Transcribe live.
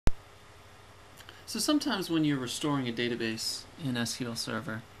So sometimes when you're restoring a database in SQL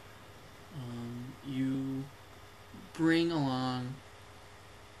Server, you bring along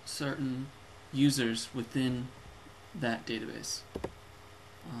certain users within that database.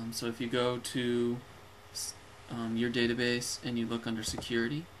 So if you go to your database and you look under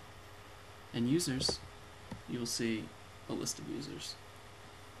security and users, you will see a list of users.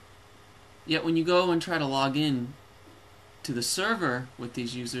 Yet when you go and try to log in to the server with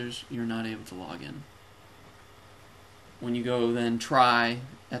these users, you're not able to log in. When you go then try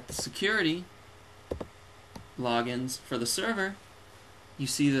at the security logins for the server, you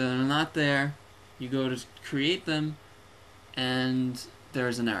see that they're not there. You go to create them and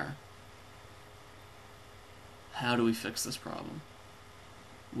there's an error. How do we fix this problem?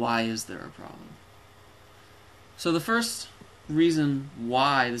 Why is there a problem? So the first reason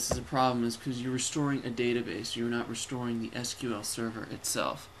why this is a problem is because you're restoring a database. You're not restoring the SQL server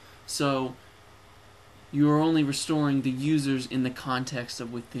itself. So you are only restoring the users in the context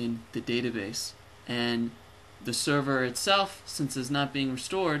of within the database. And the server itself, since it's not being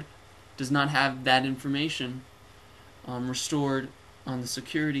restored, does not have that information restored on the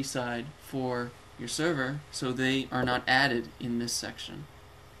security side for your server, so they are not added in this section.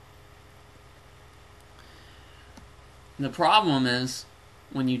 And the problem is,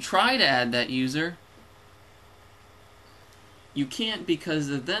 when you try to add that user, you can't because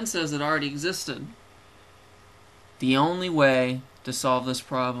it then says it already existed. The only way to solve this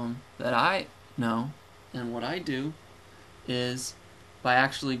problem that I know, and what I do, is by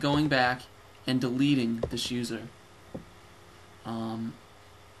actually going back and deleting this user.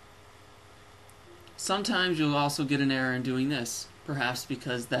 Sometimes you'll also get an error in doing this, perhaps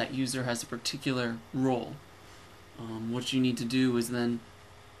because that user has a particular role. What you need to do is then,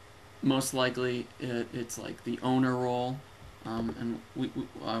 most likely, it's like the owner role, and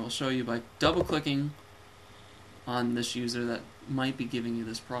I will show you by double-clicking on this user that might be giving you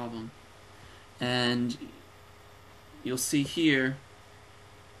this problem. And you'll see here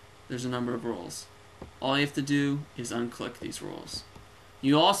there's a number of roles. All you have to do is unclick these roles.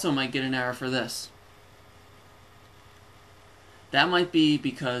 You also might get an error for this. That might be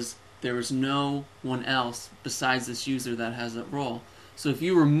because there is no one else besides this user that has that role. So if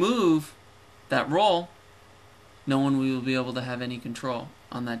you remove that role, no one will be able to have any control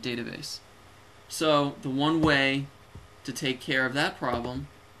on that database. So the one way to take care of that problem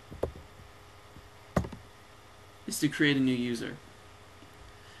is to create a new user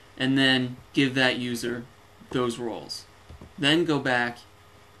and then give that user those roles. Then go back,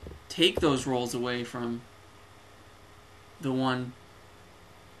 take those roles away from the one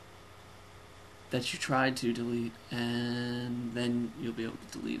that you tried to delete, and then you'll be able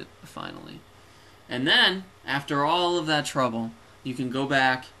to delete it finally. And then, after all of that trouble, you can go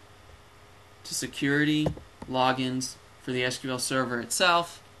back to security logins for the SQL server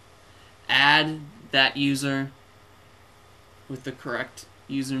itself, add that user with the correct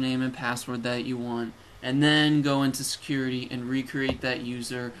username and password that you want, and then go into security and recreate that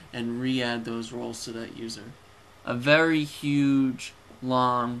user and re-add those roles to that user. A very huge,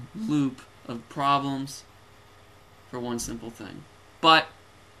 long loop of problems for one simple thing, but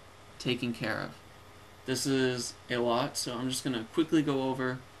taken care of. This is a lot, so I'm just going to quickly go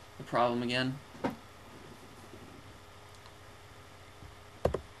over the problem again.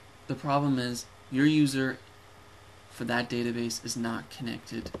 The problem is your user for that database is not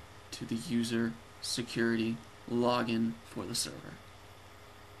connected to the user security login for the server.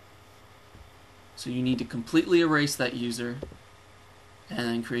 So you need to completely erase that user and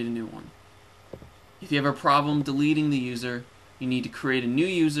then create a new one. If you have a problem deleting the user, you need to create a new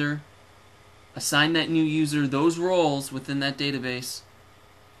user, assign that new user those roles within that database,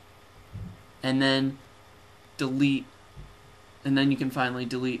 and then delete, and then you can finally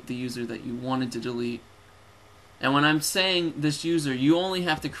delete the user that you wanted to delete. And when I'm saying this user, you only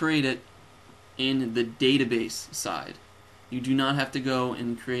have to create it in the database side. You do not have to go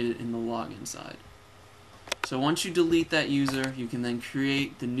and create it in the login side. So once you delete that user, you can then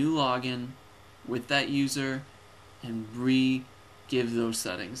create the new login with that user and re-give those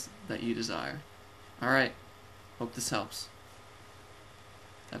settings that you desire. Alright, hope this helps.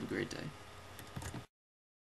 Have a great day.